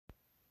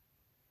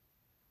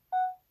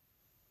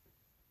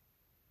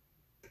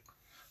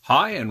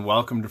Hi, and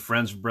welcome to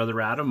Friends of Brother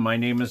Adam. My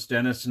name is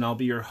Dennis, and I'll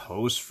be your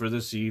host for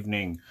this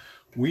evening.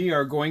 We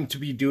are going to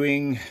be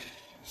doing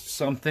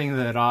something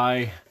that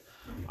I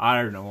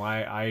don't know,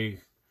 I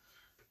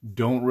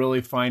don't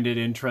really find it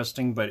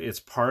interesting, but it's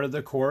part of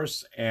the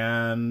course,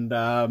 and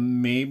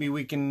maybe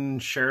we can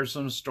share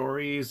some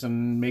stories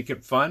and make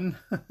it fun.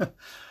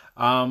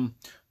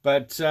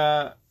 But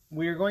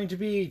we are going to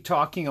be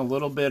talking a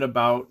little bit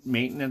about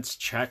maintenance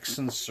checks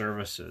and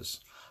services.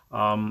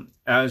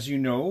 As you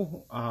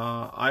know,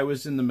 I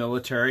was in the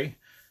military,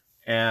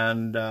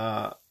 and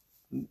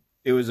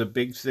it was a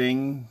big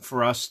thing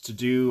for us to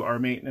do our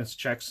maintenance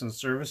checks and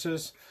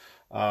services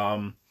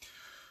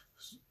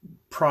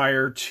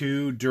prior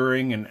to,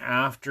 during, and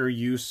after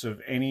use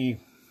of any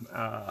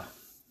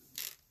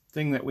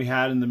thing that we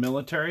had in the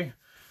military.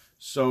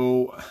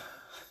 So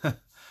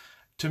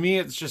to me,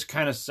 it's just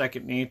kind of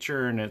second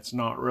nature, and it's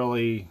not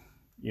really,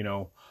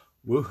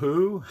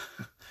 woohoo.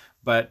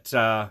 But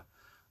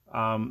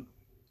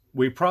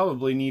we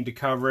probably need to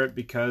cover it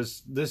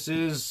because this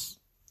is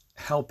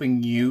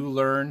helping you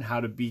learn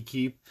how to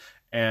beekeep,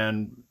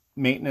 and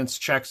maintenance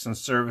checks and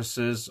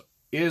services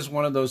is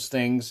one of those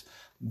things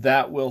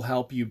that will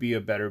help you be a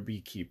better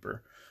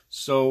beekeeper.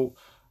 So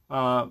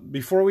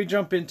before we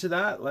jump into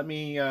that, let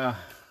me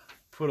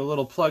put a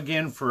little plug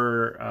in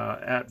for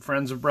at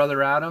Friends of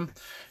Brother Adam.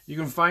 You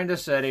can find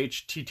us at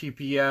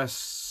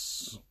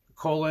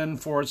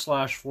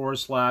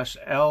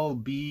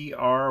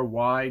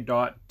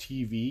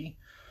https://lbry.tv,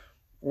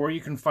 or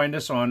you can find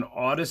us on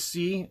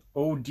Odyssey,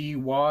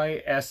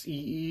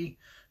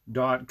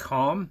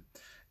 ODYSEE.com,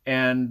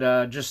 and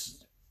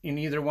just in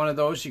either one of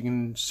those, you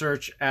can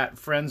search at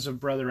Friends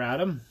of Brother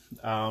Adam.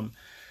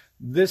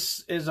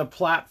 This is a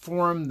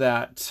platform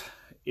that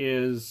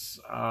is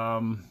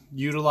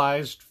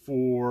utilized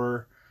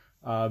for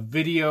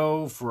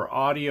video, for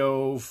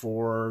audio,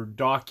 for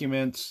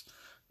documents.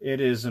 It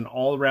is an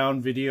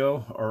all-around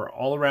video, or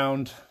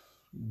all-around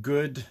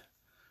good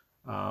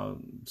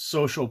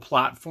social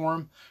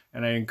platform,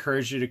 and I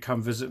encourage you to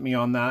come visit me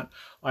on that.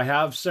 I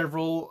have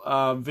several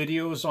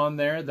videos on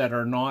there that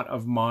are not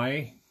of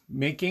my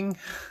making.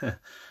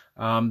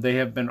 They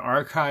have been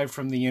archived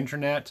from the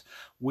internet.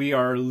 We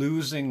are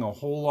losing a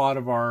whole lot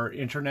of our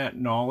internet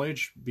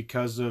knowledge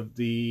because of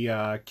the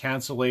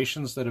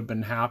cancellations that have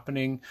been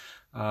happening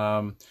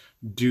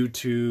due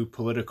to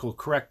political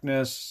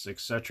correctness,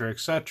 etc.,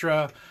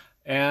 etc.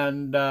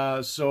 And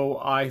so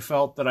I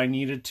felt that I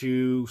needed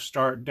to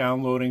start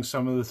downloading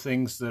some of the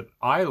things that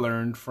I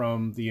learned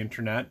from the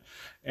internet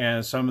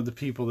and some of the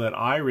people that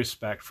I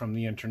respect from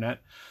the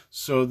internet,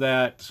 so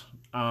that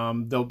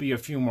there'll be a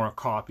few more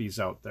copies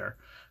out there.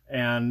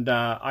 And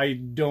I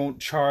don't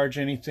charge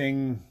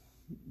anything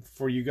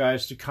for you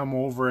guys to come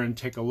over and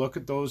take a look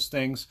at those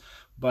things,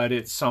 but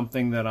it's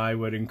something that I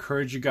would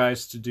encourage you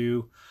guys to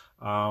do.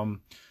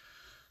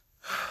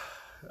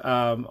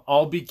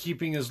 All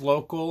beekeeping is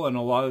local, and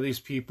a lot of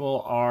these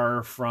people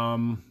are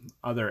from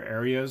other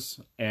areas,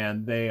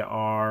 and they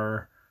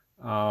are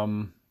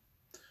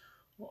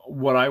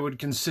what I would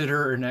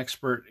consider an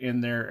expert in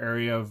their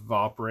area of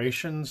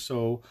operations.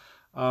 So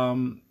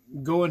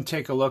go and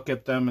take a look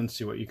at them and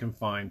see what you can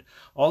find.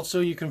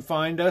 Also, you can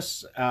find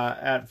us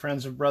at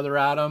Friends of Brother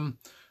Adam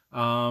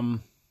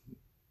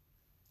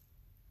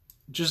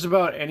just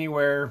about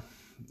anywhere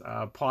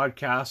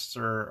podcasts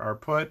are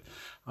put.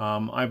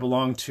 I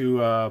belong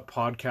to a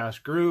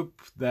podcast group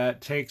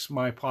that takes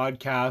my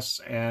podcasts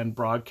and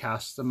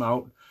broadcasts them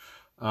out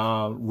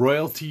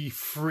royalty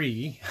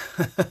free.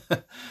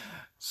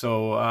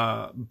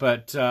 So,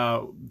 but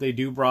they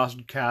do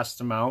broadcast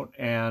them out,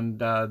 and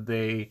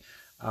they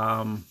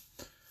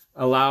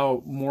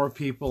allow more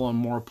people on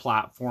more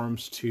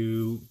platforms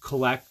to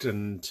collect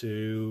and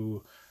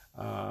to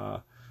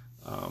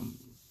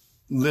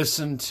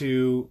listen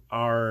to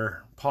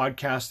our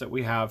podcast that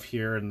we have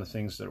here and the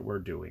things that we're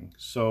doing.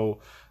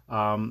 So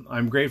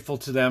I'm grateful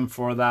to them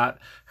for that.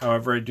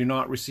 However, I do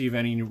not receive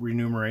any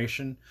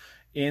remuneration.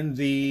 In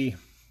the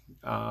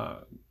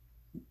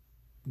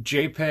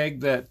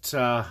JPEG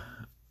that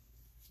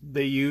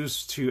they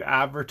use to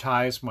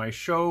advertise my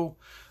show,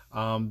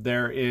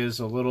 there is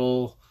a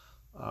little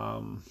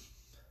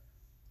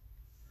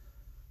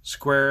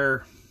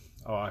square,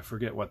 I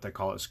forget what they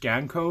call it,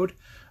 scan code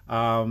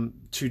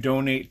to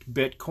donate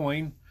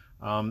Bitcoin.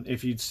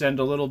 If you'd send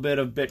a little bit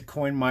of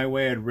Bitcoin my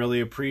way, I'd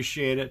really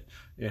appreciate it.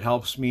 It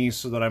helps me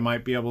so that I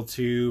might be able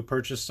to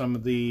purchase some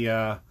of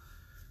the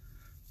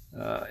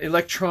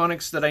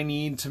electronics that I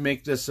need to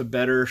make this a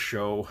better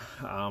show.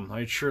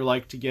 I'd sure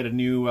like to get a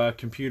new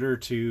computer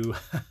to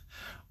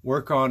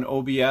work on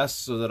OBS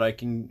so that I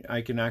can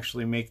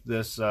actually make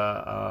this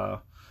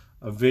a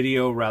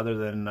video rather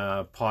than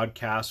a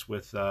podcast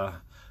with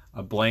a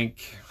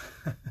blank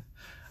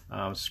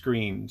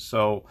screen.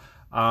 So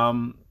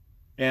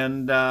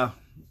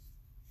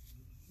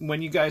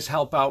when you guys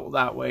help out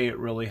that way, it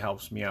really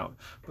helps me out.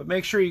 But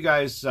make sure you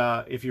guys,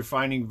 if you're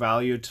finding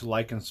value, to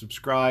like and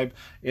subscribe.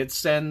 It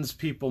sends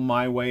people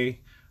my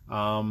way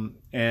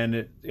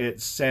and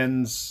it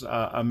sends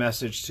a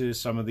message to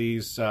some of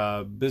these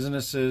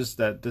businesses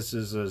that this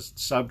is a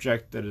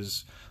subject that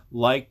is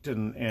liked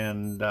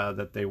and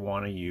that they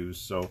want to use.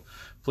 So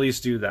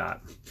please do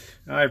that.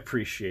 I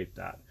appreciate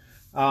that.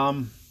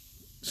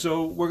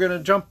 So we're going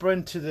to jump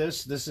into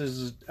this. This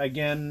is,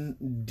 again,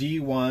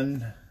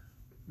 D5,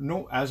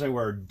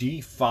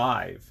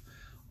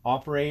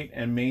 operate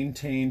and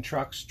maintain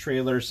trucks,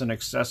 trailers, and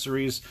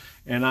accessories.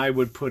 And I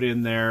would put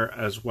in there,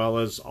 as well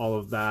as all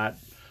of that,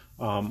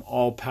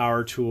 all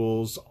power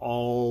tools,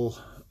 all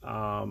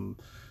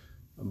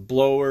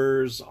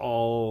blowers,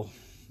 all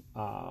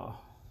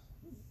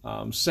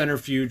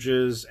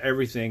centrifuges,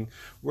 everything.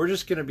 We're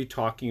just going to be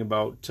talking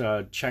about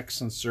checks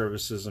and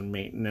services and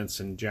maintenance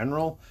in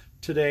general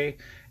today.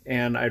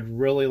 And I'd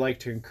really like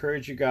to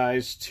encourage you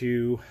guys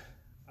to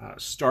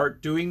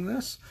start doing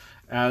this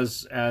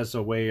as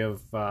a way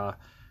of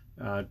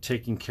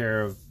taking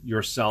care of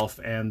yourself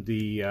and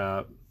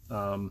the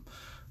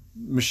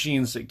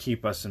machines that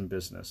keep us in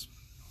business.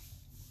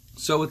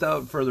 So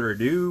without further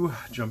ado,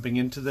 jumping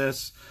into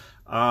this,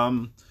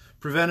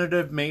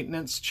 preventative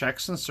maintenance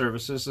checks and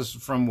services. This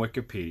is from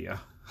Wikipedia.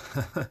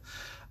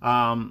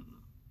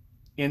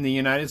 In the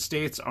United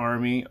States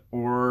Army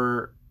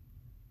or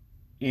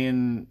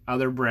in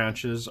other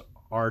branches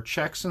are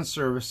checks and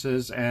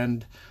services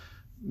and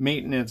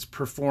maintenance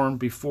performed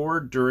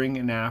before, during,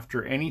 and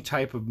after any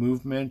type of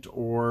movement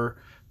or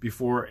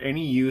before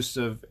any use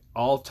of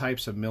all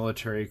types of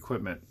military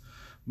equipment.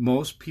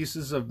 Most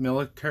pieces of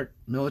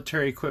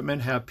military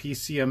equipment have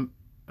PMCS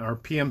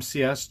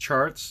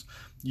charts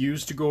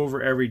used to go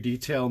over every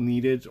detail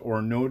needed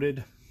or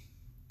noted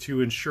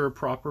to ensure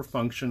proper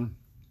function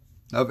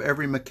of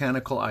every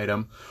mechanical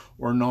item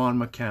or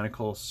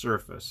non-mechanical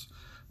surface.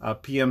 A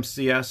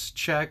PMCS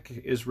check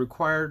is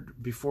required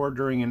before,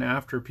 during, and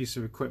after a piece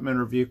of equipment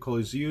or vehicle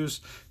is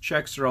used.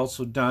 Checks are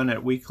also done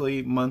at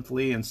weekly,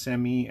 monthly, and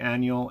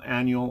semi-annual,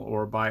 annual,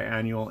 or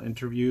biannual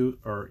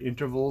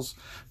intervals,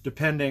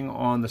 depending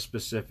on the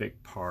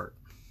specific part.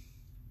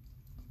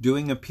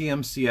 Doing a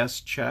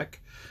PMCS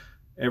check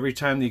every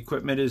time the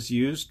equipment is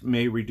used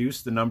may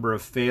reduce the number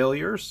of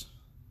failures.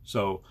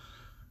 So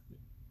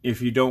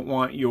if you don't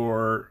want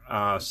your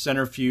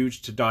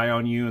centrifuge to die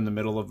on you in the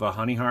middle of a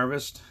honey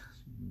harvest,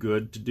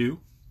 good to do.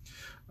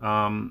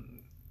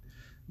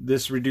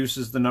 This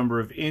reduces the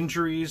number of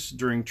injuries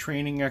during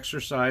training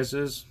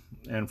exercises,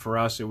 and for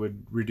us it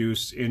would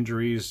reduce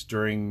injuries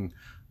during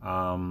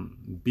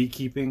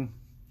beekeeping,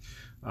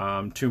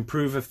 to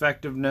improve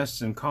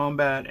effectiveness in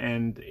combat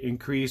and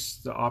increase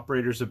the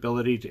operator's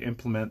ability to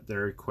implement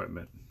their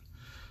equipment.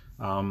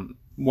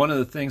 One of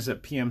the things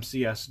that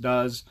PMCS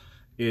does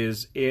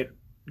is it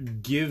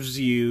gives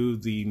you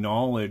the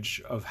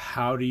knowledge of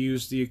how to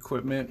use the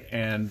equipment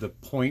and the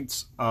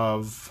points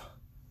of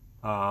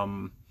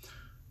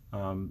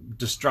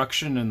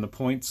destruction and the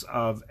points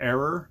of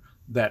error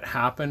that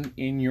happen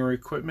in your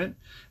equipment,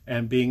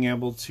 and being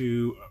able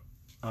to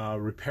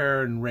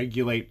repair and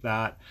regulate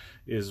that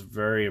is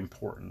very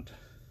important.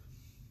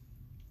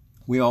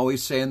 We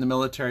always say in the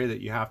military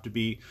that you have to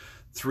be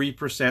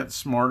 3%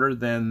 smarter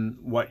than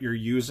what you're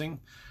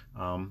using.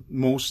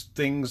 Most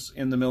things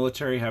in the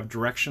military have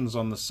directions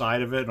on the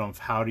side of it of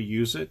how to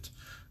use it,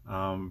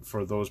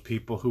 for those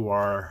people who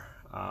are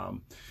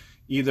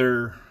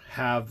either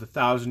have the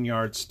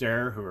 1,000-yard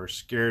stare, who are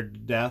scared to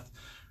death,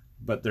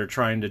 but they're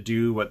trying to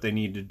do what they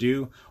need to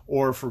do,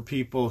 or for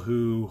people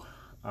who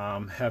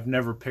have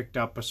never picked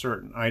up a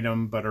certain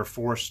item but are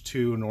forced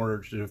to in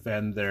order to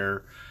defend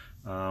their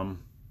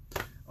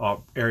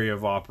area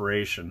of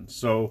operation.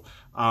 So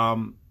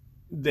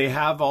they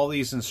have all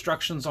these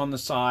instructions on the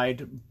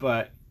side,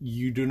 but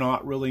you do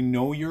not really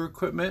know your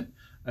equipment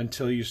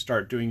until you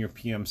start doing your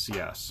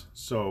PMCS.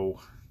 So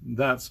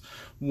that's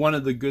one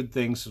of the good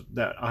things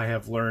that I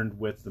have learned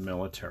with the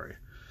military.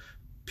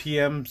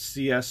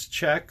 PMCS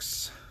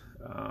checks.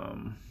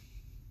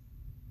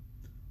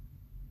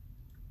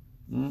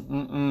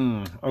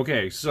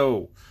 Okay,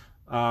 so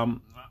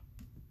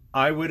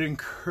I would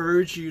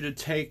encourage you to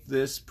take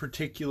this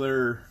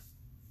particular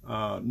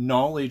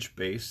knowledge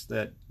base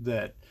that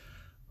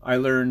I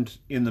learned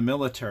in the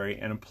military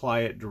and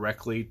apply it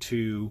directly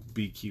to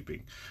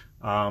beekeeping.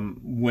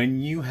 When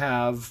you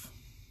have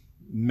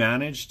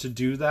managed to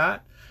do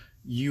that,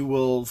 you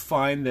will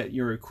find that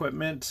your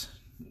equipment,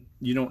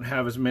 you don't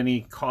have as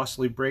many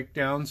costly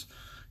breakdowns.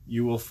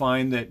 You will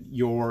find that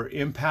your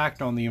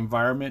impact on the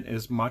environment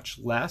is much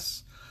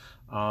less,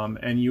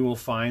 and you will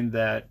find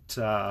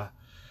that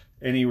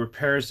any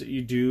repairs that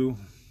you do,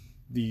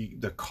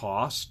 the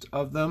cost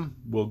of them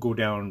will go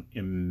down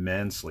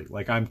immensely.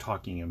 Like, I'm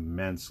talking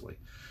immensely.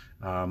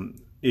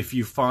 If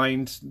you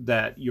find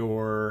that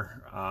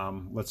your,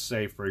 let's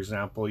say, for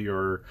example,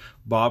 your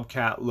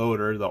Bobcat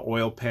loader, the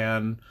oil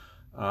pan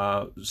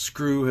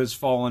screw has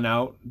fallen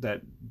out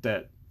that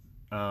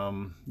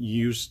you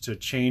used to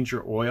change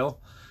your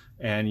oil,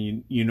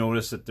 and you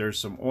notice that there's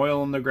some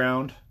oil in the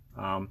ground,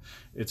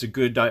 it's a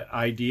good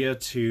idea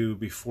to,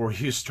 before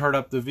you start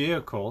up the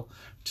vehicle,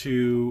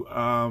 to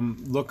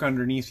look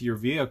underneath your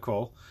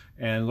vehicle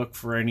and look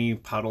for any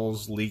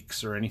puddles,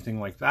 leaks, or anything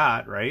like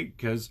that, right?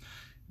 Because,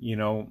 you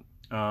know,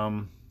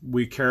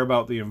 we care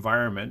about the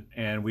environment,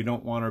 and we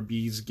don't want our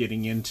bees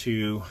getting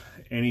into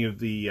any of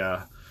the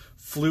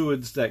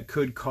fluids that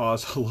could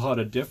cause a lot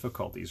of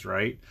difficulties,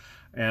 right?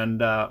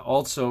 And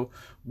also,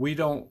 we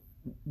don't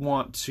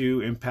want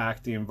to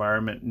impact the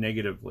environment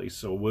negatively.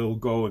 So we'll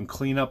go and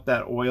clean up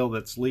that oil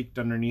that's leaked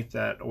underneath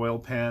that oil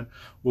pan.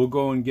 We'll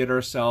go and get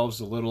ourselves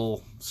a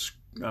little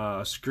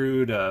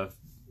screw to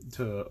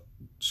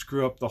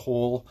screw up the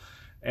hole,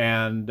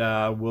 and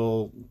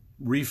we'll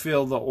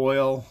refill the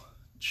oil,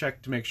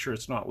 check to make sure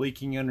it's not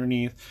leaking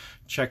underneath,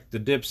 check the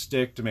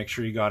dipstick to make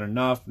sure you got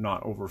enough,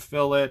 not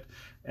overfill it,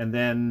 and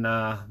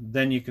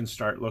then you can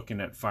start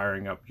looking at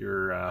firing up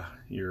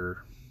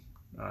your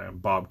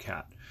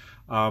Bobcat.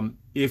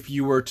 If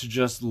you were to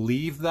just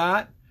leave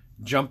that,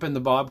 jump in the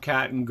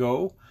Bobcat and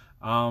go,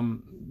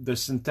 the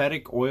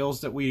synthetic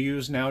oils that we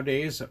use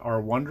nowadays are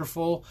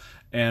wonderful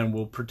and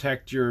will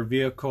protect your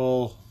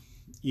vehicle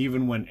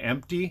even when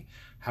empty.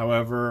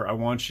 However, I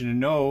want you to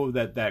know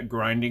that that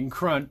grinding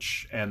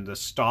crunch and the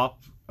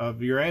stop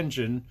of your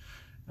engine,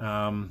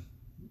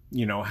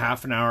 you know,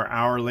 half an hour,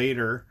 hour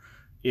later,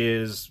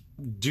 is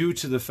due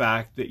to the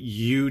fact that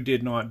you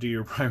did not do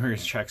your primary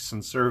checks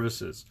and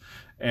services.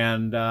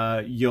 And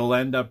you'll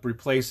end up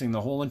replacing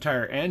the whole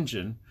entire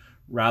engine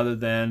rather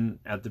than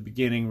at the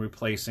beginning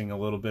replacing a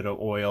little bit of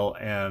oil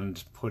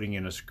and putting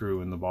in a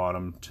screw in the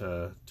bottom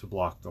to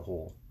block the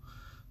hole.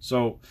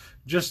 So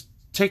just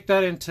take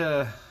that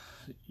into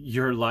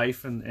your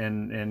life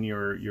and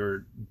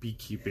your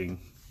beekeeping,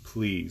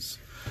 please.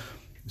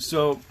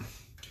 So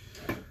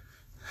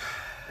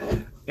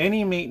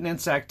any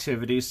maintenance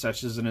activity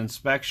such as an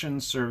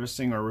inspection,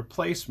 servicing, or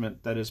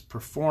replacement that is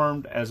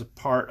performed as a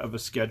part of a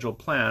scheduled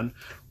plan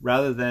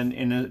rather than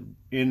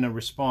in a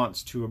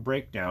response to a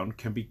breakdown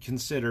can be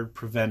considered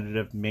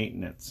preventative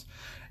maintenance.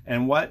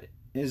 And what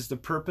is the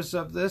purpose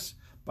of this?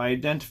 By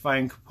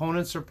identifying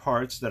components or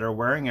parts that are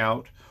wearing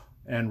out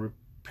and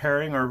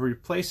repairing or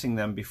replacing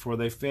them before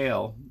they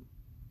fail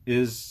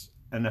is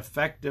an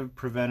effective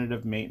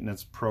preventative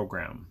maintenance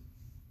program.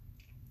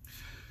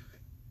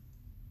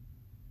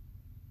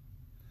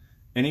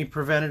 Any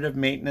preventative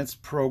maintenance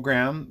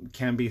program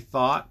can be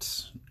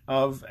thought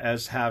of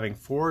as having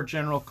 4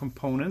 general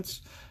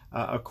components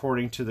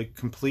according to the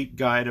Complete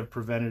Guide of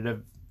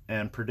Preventative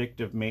and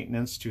Predictive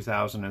Maintenance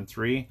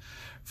 2003.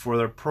 For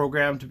the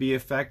program to be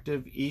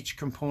effective, each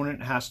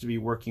component has to be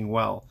working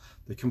well.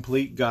 The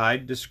Complete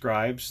Guide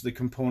describes the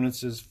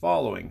components as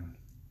following.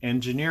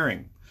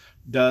 Engineering.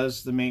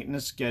 Does the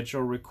maintenance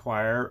schedule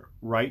require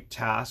right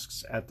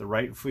tasks at the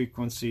right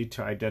frequency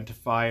to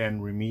identify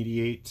and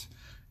remediate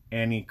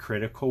any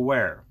critical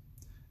wear?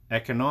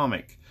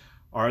 Economic.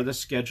 Are the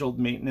scheduled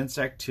maintenance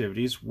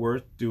activities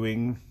worth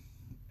doing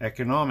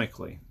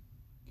economically?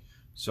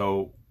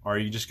 So are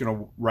you just going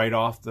to write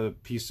off the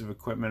piece of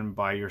equipment and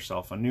buy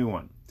yourself a new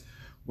one?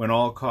 When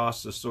all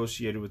costs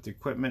associated with the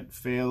equipment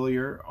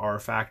failure are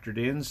factored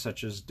in,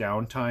 such as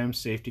downtime,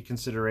 safety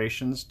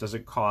considerations, does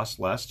it cost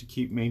less to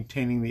keep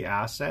maintaining the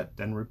asset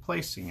than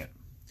replacing it?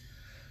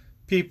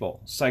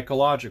 People.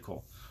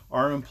 Psychological.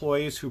 Are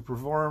employees who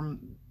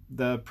perform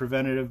the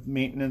preventative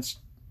maintenance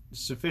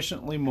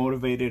sufficiently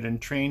motivated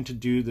and trained to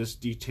do this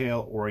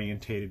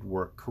detail-orientated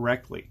work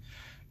correctly?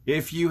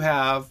 If you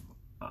have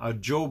a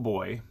Joe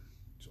boy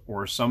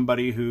or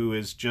somebody who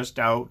is just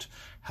out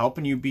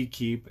helping you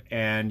beekeep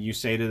and you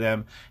say to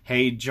them,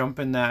 hey, jump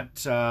in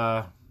that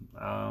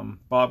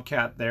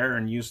Bobcat there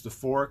and use the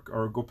fork,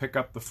 or go pick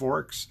up the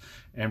forks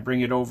and bring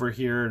it over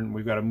here and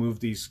we've got to move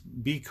these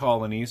bee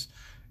colonies.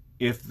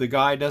 If the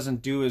guy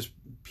doesn't do his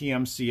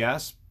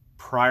PMCS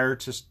prior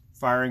to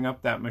firing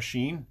up that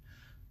machine,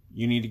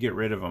 you need to get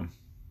rid of them.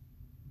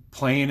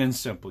 Plain and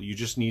simple. You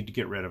just need to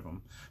get rid of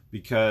them,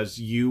 because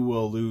you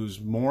will lose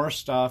more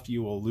stuff,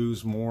 you will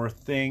lose more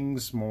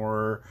things,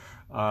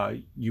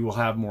 you will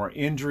have more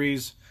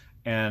injuries,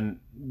 and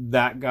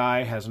that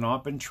guy has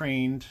not been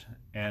trained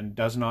and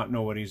does not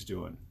know what he's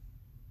doing.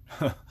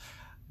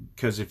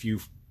 Because if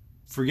you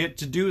forget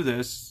to do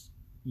this,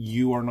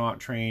 you are not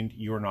trained,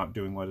 you are not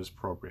doing what is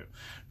appropriate.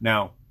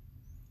 Now,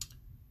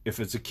 if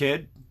it's a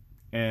kid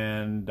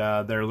and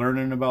they're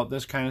learning about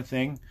this kind of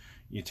thing,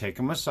 you take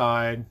them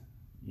aside,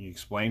 you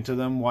explain to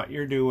them what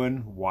you're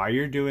doing, why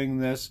you're doing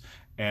this,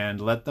 and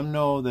let them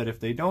know that if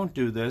they don't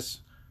do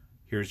this,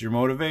 here's your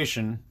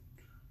motivation.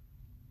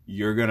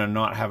 You're going to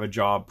not have a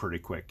job pretty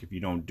quick if you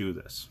don't do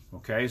this.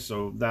 Okay,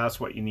 so that's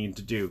what you need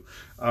to do.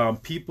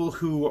 People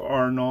who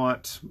are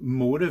not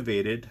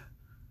motivated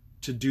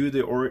to do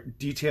the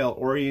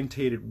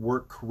detail-orientated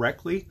work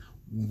correctly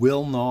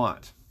will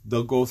not.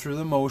 They'll go through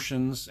the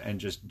motions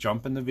and just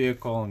jump in the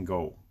vehicle and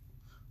go.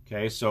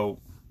 Okay, so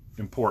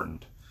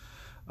important.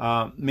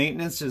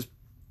 Maintenance is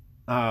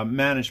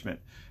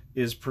management.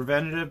 Is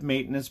preventative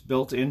maintenance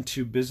built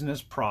into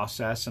business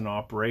process and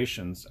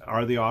operations?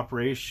 Are the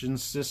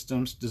operations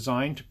systems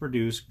designed to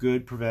produce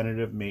good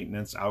preventative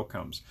maintenance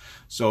outcomes?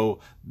 So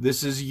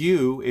this is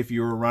you if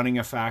you're running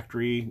a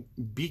factory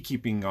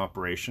beekeeping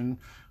operation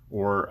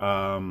or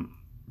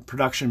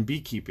production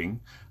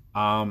beekeeping,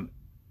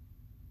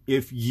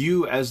 if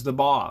you as the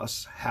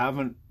boss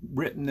haven't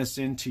written this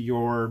into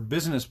your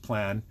business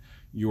plan,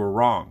 you're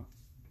wrong.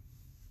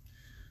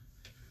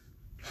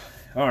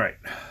 All right,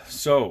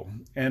 so,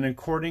 and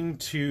according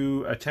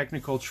to a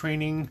technical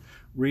training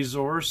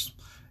resource,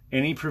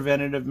 any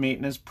preventative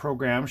maintenance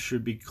program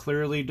should be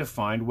clearly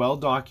defined,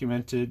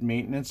 well-documented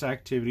maintenance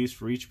activities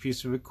for each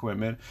piece of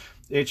equipment.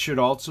 It should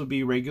also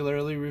be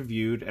regularly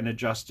reviewed and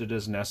adjusted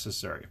as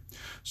necessary.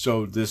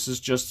 So this is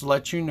just to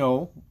let you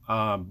know,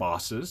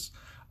 bosses,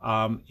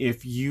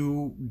 if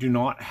you do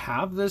not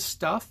have this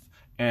stuff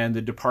and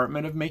the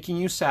Department of Making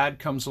You Sad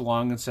comes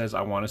along and says,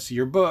 I want to see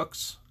your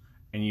books,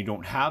 and you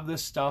don't have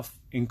this stuff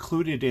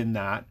included in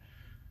that,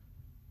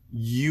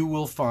 you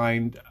will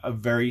find a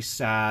very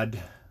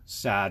sad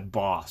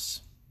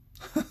boss.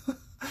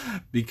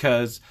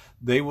 Because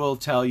they will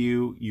tell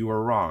you you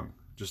are wrong,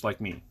 just like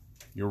me.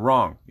 You're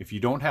wrong. If you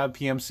don't have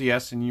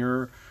PMCS in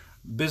your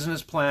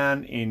business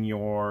plan, in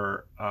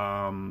your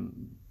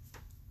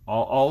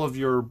all of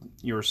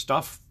your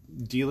stuff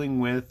dealing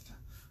with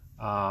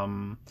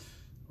all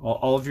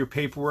of your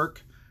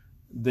paperwork,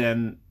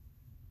 then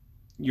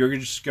you're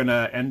just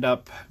gonna end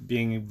up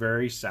being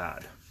very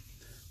sad.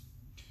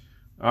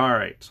 All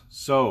right,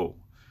 so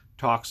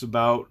talks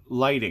about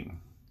lighting.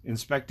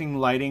 Inspecting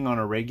lighting on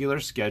a regular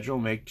schedule.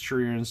 Make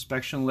sure your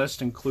inspection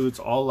list includes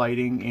all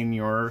lighting in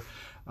your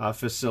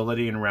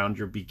facility and around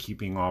your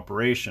beekeeping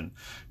operation.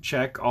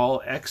 Check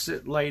all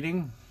exit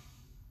lighting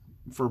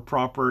for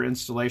proper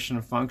installation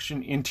and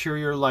function.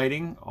 Interior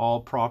lighting, all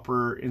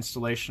proper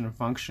installation and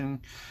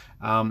function.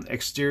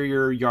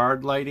 Exterior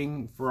yard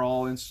lighting for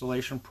all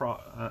installation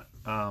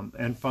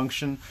and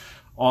function.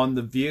 On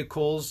the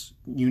vehicles,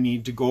 you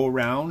need to go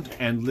around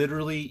and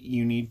literally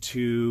you need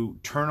to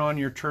turn on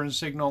your turn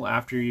signal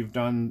after you've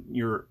done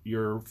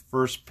your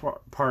first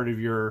part of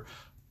your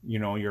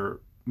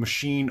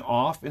machine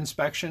off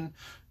inspection.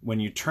 When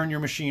you turn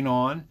your machine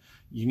on,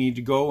 you need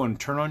to go and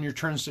turn on your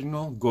turn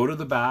signal, go to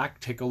the back,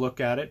 take a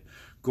look at it,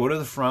 go to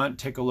the front,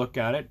 take a look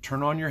at it,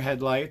 turn on your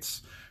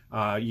headlights.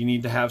 You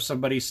need to have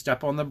somebody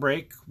step on the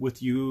brake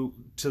with you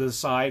to the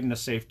side and a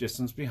safe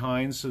distance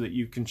behind so that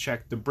you can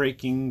check the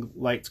braking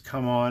lights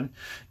come on.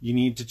 You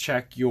need to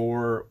check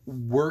your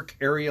work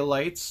area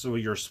lights, so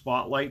your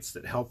spotlights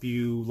that help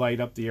you light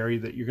up the area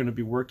that you're going to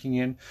be working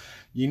in.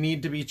 You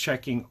need to be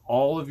checking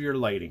all of your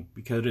lighting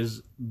because it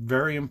is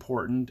very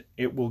important.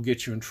 It will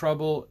get you in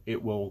trouble.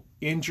 It will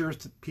injure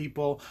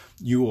people.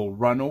 You will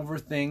run over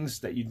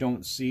things that you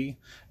don't see.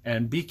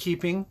 And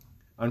beekeeping,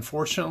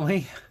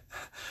 unfortunately,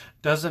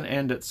 doesn't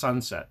end at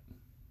sunset.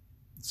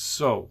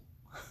 So,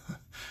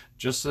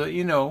 just so that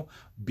you know,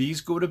 bees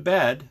go to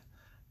bed,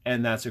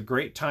 and that's a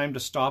great time to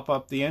stop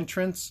up the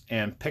entrance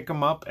and pick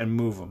them up and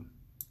move them.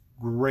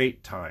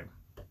 Great time.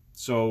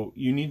 So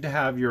you need to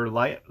have your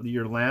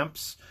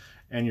lamps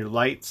and your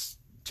lights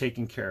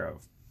taken care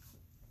of.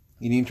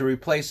 You need to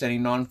replace any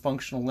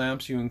non-functional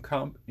lamps you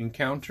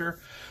encounter.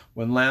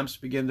 When lamps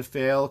begin to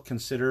fail,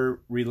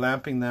 consider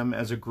relamping them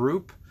as a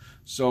group.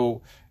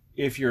 So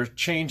if you're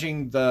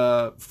changing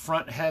the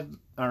front head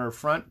or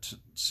front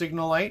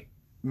signal light,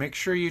 make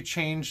sure you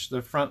change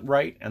the front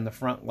right and the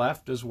front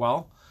left as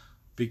well,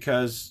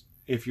 because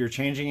if you're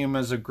changing them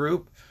as a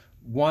group,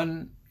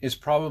 one is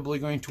probably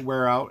going to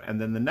wear out and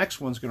then the next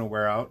one's going to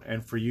wear out,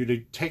 and for you to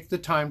take the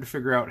time to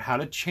figure out how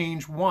to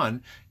change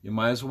one, you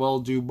might as well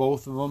do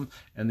both of them,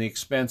 and the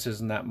expense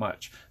isn't that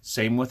much.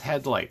 Same with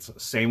headlights,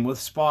 same with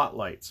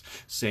spotlights,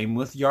 same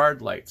with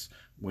yard lights.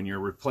 When you're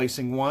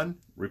replacing one,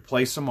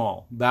 replace them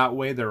all. That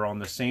way they're on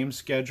the same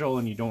schedule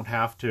and you don't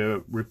have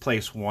to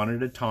replace one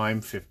at a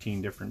time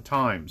 15 different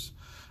times.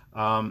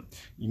 You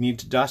need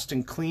to dust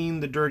and clean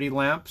the dirty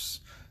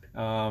lamps.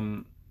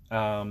 Having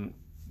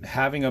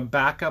a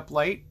backup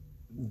light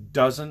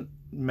doesn't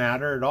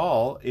matter at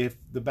all if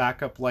the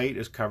backup light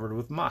is covered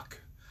with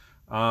muck.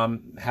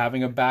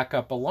 Having a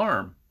backup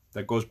alarm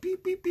that goes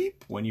beep, beep,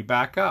 beep when you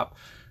back up.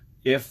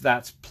 If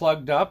that's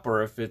plugged up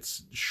or if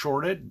it's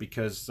shorted,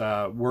 because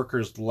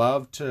workers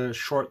love to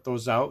short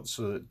those out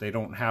so that they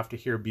don't have to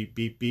hear beep,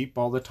 beep, beep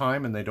all the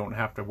time, and they don't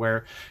have to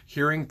wear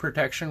hearing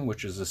protection,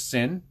 which is a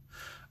sin.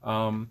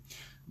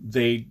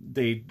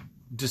 They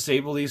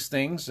disable these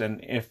things,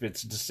 and if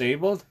it's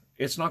disabled,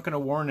 it's not going to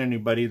warn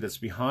anybody that's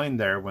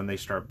behind there when they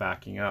start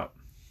backing up.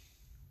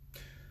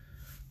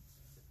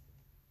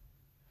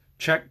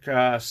 Check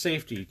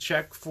safety.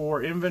 Check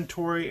for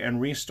inventory and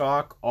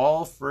restock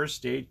all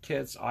first aid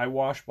kits, eye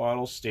wash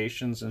bottles,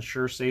 stations,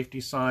 ensure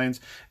safety signs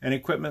and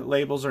equipment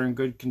labels are in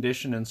good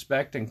condition.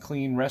 Inspect and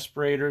clean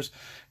respirators.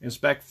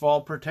 Inspect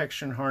fall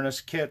protection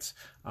harness kits.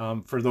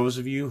 For those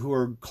of you who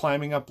are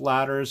climbing up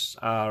ladders,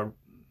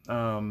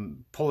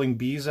 pulling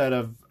bees out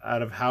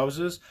of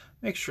houses,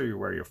 make sure you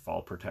wear your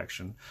fall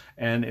protection.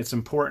 And it's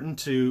important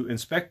to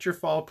inspect your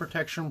fall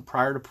protection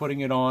prior to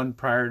putting it on,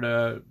 prior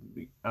to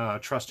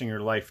trusting your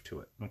life to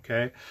it,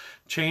 okay?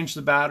 Change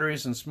the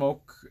batteries and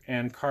smoke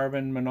and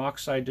carbon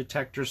monoxide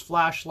detectors,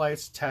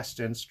 flashlights, test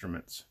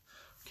instruments.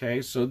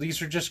 Okay, so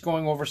these are just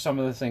going over some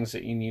of the things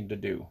that you need to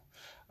do.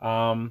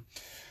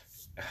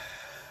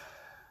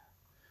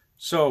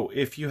 So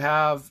if you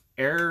have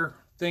air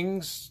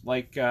things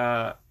like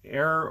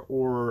air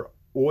or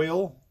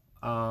oil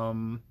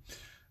on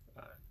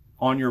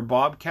your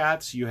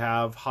bobcats, you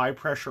have high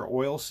pressure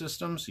oil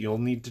systems, you'll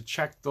need to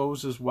check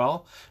those as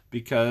well,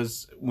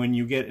 because when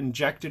you get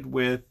injected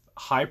with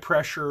high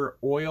pressure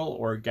oil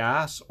or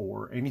gas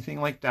or anything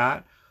like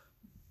that,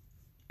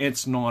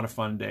 it's not a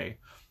fun day.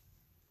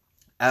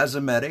 As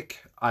a medic,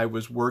 I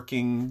was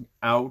working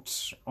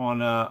out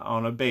on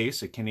a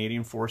base, a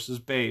Canadian Forces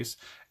base,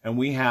 and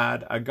we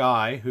had a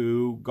guy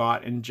who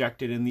got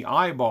injected in the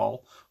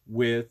eyeball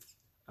with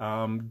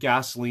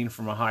gasoline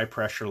from a high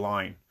pressure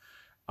line.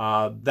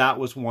 That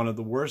was one of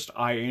the worst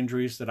eye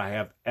injuries that I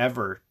have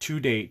ever to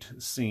date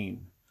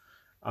seen.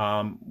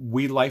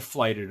 We life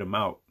flighted him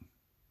out.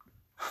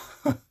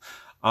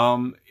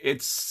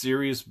 It's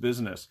serious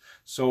business.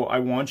 So I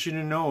want you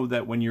to know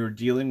that when you're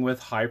dealing with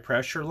high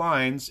pressure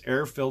lines,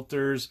 air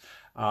filters,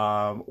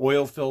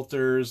 oil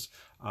filters,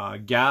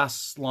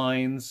 gas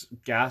lines,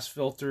 gas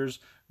filters,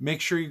 make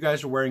sure you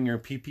guys are wearing your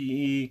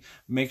PPE.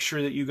 Make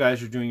sure that you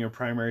guys are doing your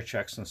primary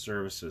checks and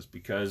services,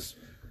 because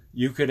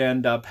you could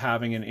end up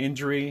having an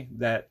injury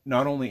that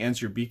not only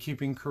ends your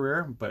beekeeping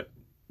career, but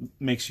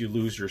makes you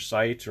lose your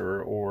sight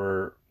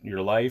or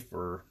your life,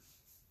 or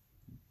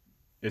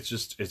it's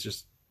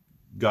just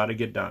got to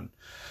get done.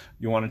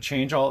 You want to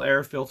change all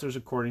air filters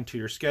according to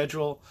your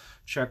schedule.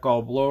 Check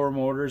all blower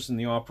motors in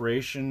the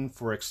operation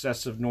for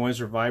excessive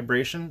noise or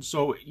vibration.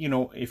 So, you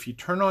know, if you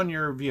turn on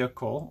your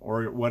vehicle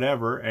or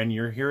whatever and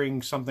you're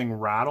hearing something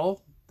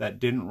rattle that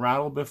didn't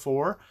rattle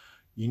before,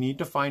 you need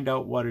to find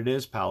out what it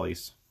is,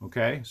 pallies.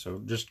 Okay,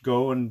 so just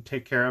go and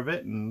take care of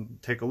it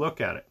and take a look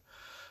at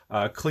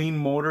it. Clean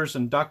motors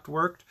and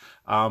ductwork.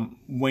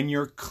 When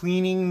you're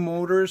cleaning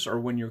motors or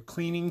when you're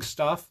cleaning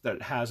stuff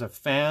that has a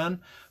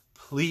fan,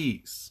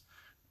 please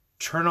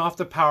turn off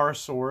the power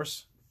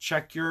source.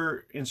 Check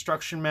your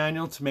instruction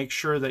manual to make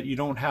sure that you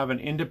don't have an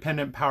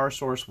independent power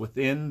source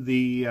within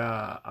the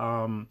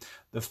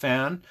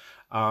fan.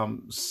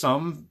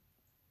 Some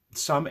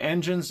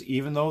engines,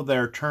 even though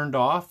they're turned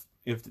off,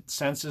 if it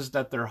senses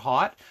that they're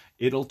hot,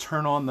 it'll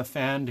turn on the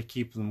fan to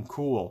keep them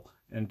cool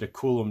and to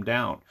cool them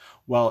down.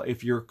 Well,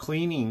 if you're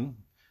cleaning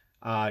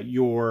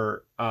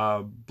your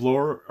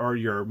blower or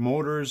your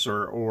motors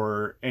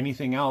or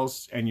anything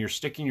else, and you're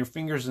sticking your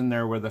fingers in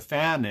there where the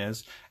fan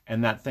is,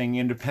 and that thing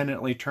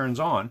independently turns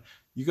on,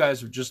 you guys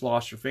have just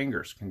lost your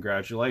fingers.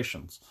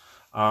 Congratulations.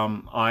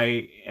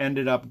 I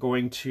ended up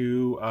going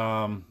to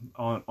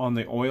on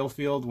the oil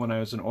field when I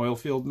was an oil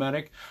field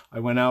medic. I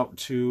went out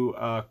to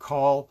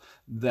call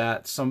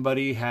that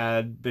somebody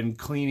had been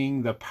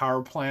cleaning the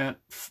power plant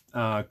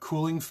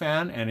cooling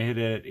fan, and it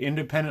had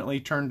independently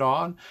turned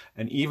on.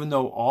 And even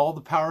though all the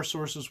power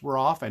sources were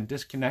off and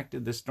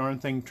disconnected, this darn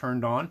thing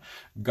turned on.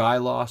 Guy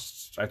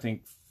lost, I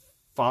think,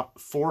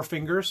 4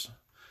 fingers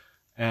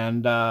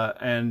and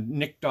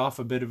nicked off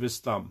a bit of his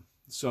thumb.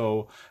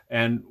 So,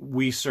 and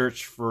we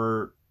searched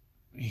for,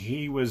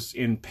 he was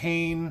in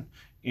pain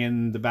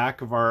in the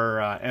back of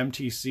our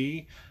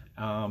MTC,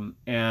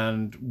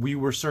 and we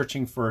were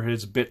searching for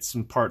his bits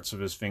and parts of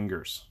his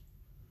fingers.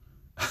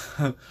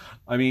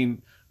 I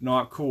mean,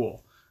 not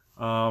cool.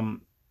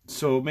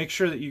 So make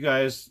sure that you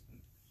guys,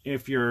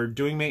 if you're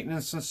doing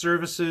maintenance and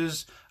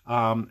services,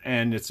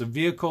 and it's a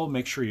vehicle,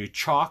 make sure you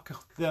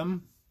chalk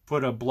them.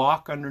 Put a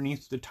block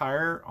underneath the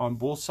tire on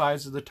both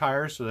sides of the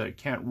tire so that it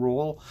can't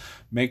roll.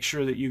 Make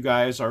sure that you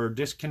guys are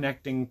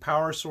disconnecting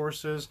power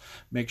sources.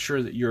 Make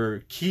sure that your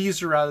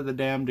keys are out of the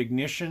damned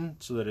ignition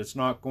so that it's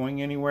not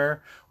going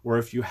anywhere. Or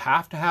if you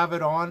have to have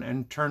it on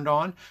and turned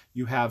on,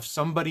 you have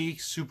somebody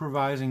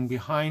supervising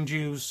behind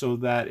you so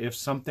that if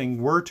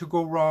something were to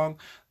go wrong,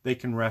 they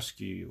can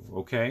rescue you.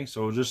 Okay,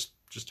 so just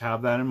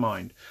have that in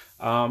mind.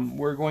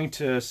 We're going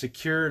to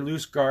secure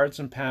loose guards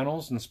and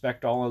panels,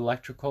 inspect all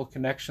electrical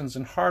connections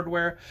and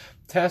hardware,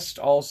 test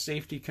all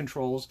safety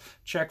controls,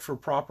 check for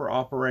proper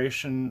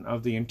operation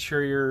of the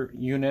interior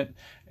unit,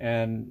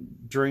 and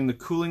during the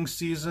cooling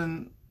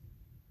season,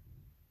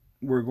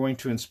 we're going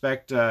to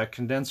inspect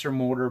condenser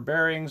motor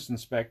bearings,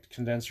 inspect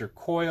condenser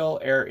coil,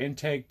 air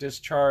intake,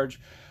 discharge,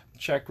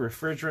 check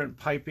refrigerant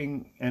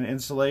piping and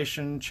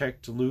insulation,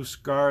 check to loose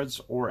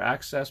guards or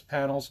access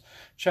panels,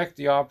 check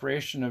the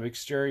operation of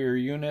exterior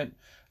unit,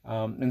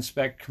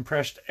 inspect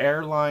compressed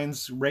air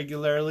lines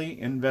regularly,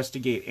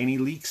 investigate any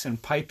leaks in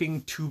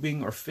piping,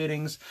 tubing, or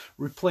fittings,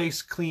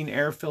 replace clean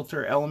air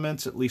filter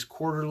elements at least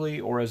quarterly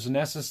or as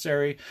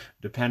necessary,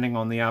 depending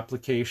on the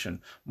application,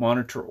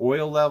 monitor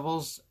oil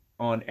levels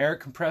on air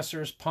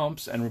compressors,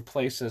 pumps, and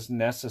replace as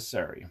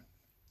necessary.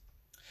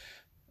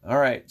 All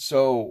right,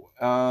 so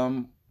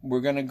we're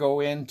going to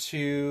go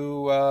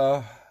into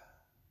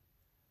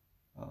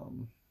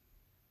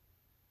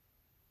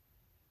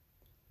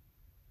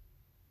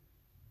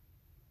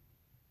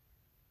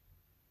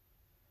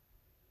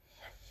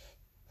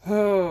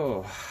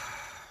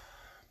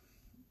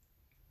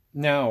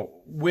now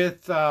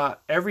with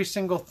every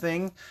single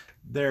thing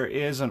there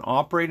is an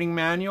operating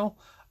manual.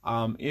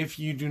 If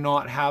you do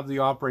not have the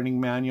operating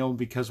manual,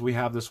 because we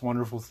have this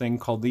wonderful thing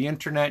called the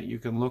internet, you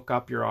can look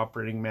up your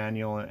operating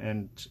manual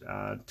and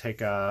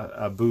take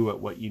a boo at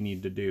what you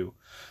need to do.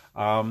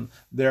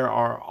 There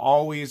are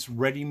always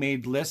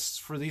ready-made lists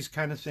for these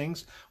kind of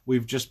things.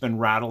 We've just been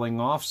rattling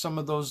off some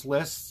of those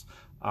lists.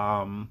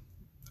 I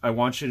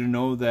want you to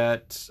know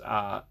that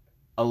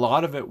a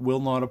lot of it will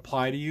not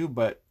apply to you,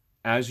 but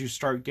as you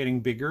start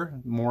getting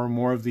bigger, more and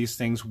more of these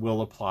things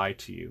will apply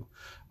to you.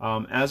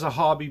 As a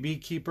hobby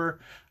beekeeper,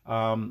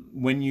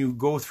 when you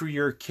go through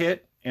your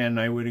kit, and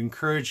I would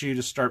encourage you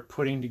to start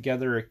putting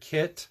together a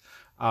kit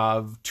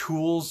of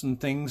tools and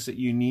things that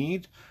you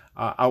need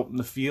out in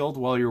the field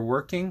while you're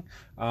working.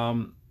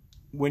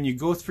 When you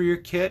go through your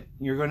kit,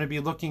 you're going to be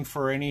looking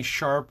for any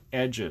sharp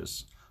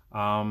edges.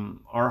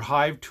 Our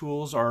hive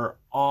tools are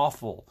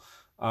awful.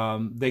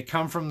 They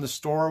come from the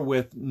store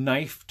with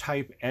knife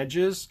type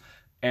edges,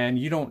 and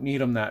you don't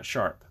need them that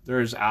sharp. There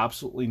is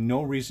absolutely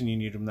no reason you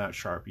need them that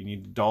sharp. You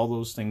need to dull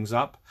those things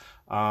up.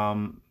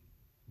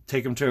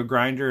 Take them to a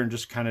grinder and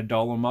just kind of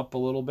dull them up a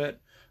little bit.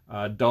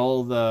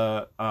 Dull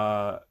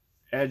the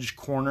edge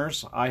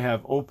corners. I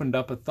have opened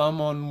up a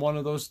thumb on one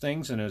of those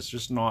things, and it's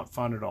just not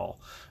fun at all.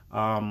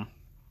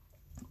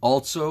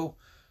 Also,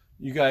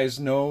 you guys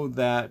know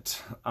that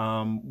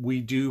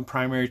we do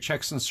primary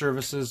checks and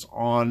services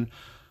on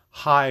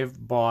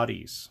hive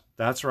bodies.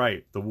 That's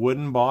right, the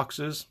wooden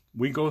boxes.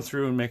 We go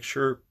through and make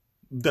sure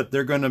that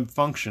they're going to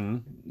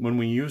function when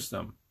we use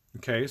them.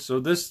 Okay, so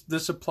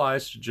this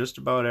applies to just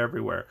about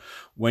everywhere.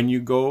 When you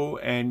go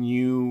and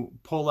you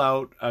pull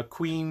out a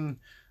queen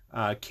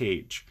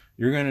cage,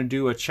 you're going to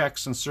do a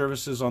checks and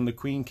services on the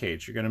queen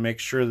cage. You're going to make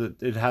sure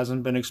that it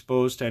hasn't been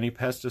exposed to any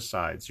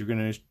pesticides. You're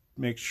going to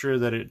make sure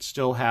that it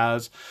still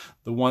has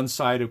the one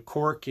side of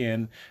cork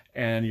in,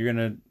 and you're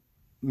going to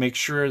make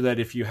sure that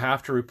if you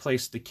have to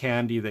replace the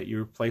candy, that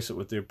you replace it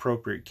with the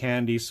appropriate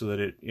candy so that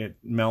it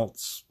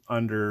melts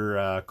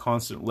under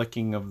constant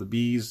licking of the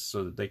bees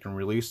so that they can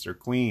release their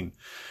queen.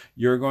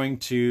 You're going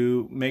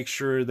to make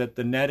sure that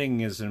the netting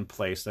is in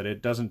place, that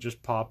it doesn't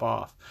just pop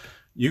off.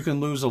 You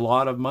can lose a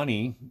lot of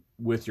money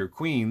with your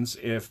queens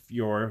if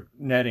your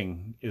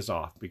netting is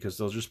off, because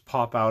they'll just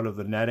pop out of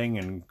the netting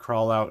and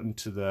crawl out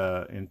into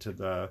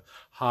the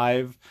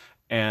hive,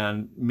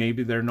 and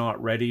maybe they're not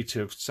ready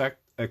to accept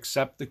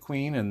the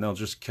queen, and they'll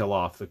just kill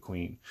off the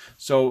queen.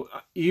 So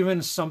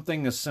even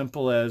something as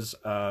simple as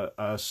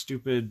a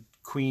stupid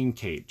queen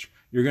cage,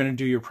 you're going to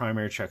do your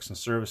primary checks and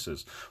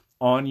services.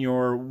 On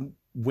your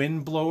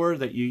wind blower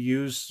that you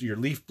use, your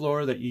leaf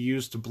blower that you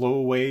use to blow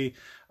away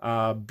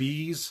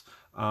bees,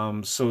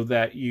 so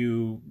that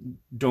you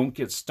don't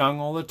get stung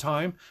all the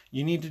time,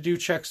 you need to do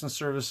checks and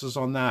services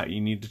on that.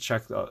 You need to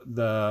check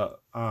the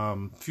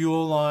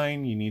fuel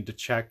line. You need to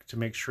check to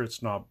make sure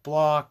it's not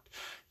blocked.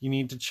 You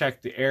need to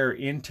check the air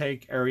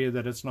intake area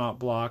that it's not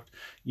blocked.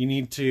 You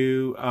need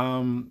to,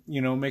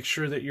 make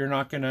sure that you're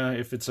not going to,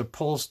 if it's a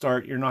pull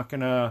start, you're not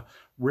going to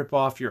rip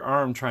off your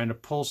arm trying to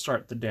pull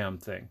start the damn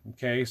thing.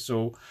 Okay,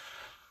 so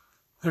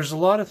there's a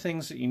lot of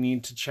things that you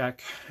need to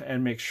check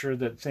and make sure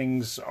that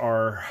things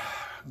are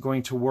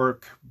going to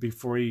work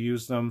before you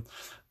use them.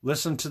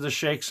 Listen to the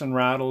shakes and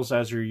rattles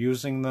as you're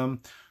using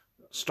them.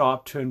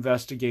 Stop to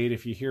investigate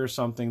if you hear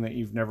something that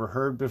you've never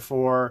heard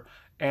before.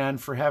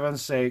 And for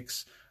heaven's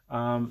sakes,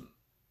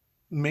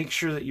 make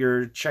sure that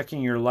you're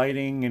checking your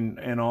lighting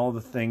and all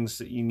the things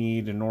that you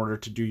need in order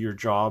to do your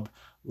job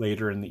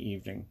later in the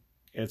evening.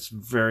 It's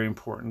very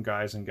important,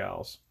 guys and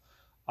gals.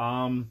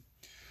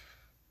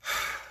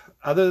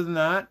 Other than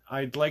that,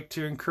 I'd like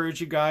to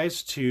encourage you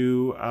guys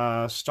to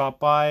stop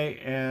by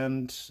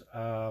and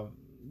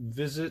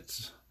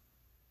visit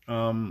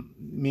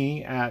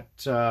me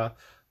at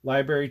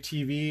Library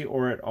TV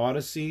or at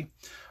Odyssey.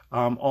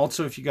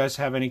 Also, if you guys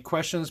have any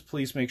questions,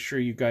 please make sure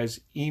you guys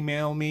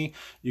email me.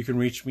 You can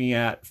reach me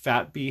at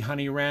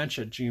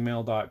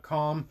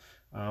fatbeehoneyranch@gmail.com.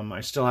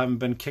 I still haven't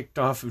been kicked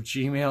off of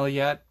Gmail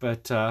yet,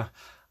 but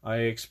I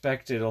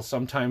expect it'll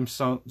sometime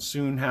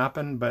soon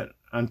happen. But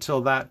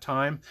until that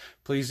time,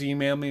 please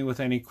email me with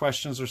any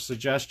questions or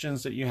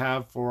suggestions that you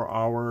have for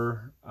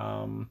our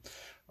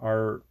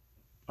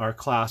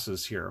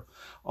classes here.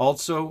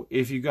 Also,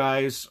 if you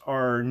guys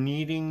are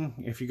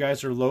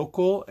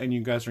local and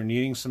you guys are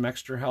needing some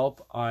extra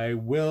help, I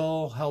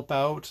will help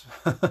out.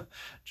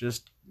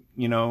 Just,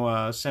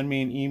 send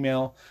me an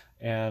email,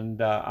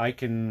 and I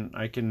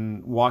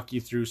can walk you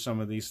through some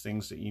of these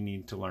things that you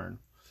need to learn.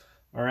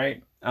 All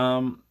right,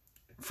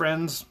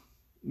 friends,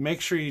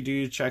 make sure you do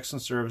your checks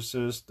and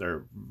services.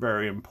 They're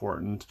very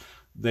important.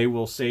 They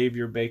will save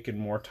your bacon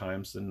more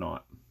times than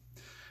not.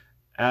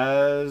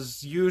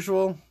 As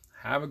usual,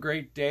 have a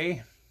great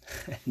day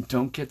and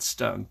don't get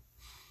stung.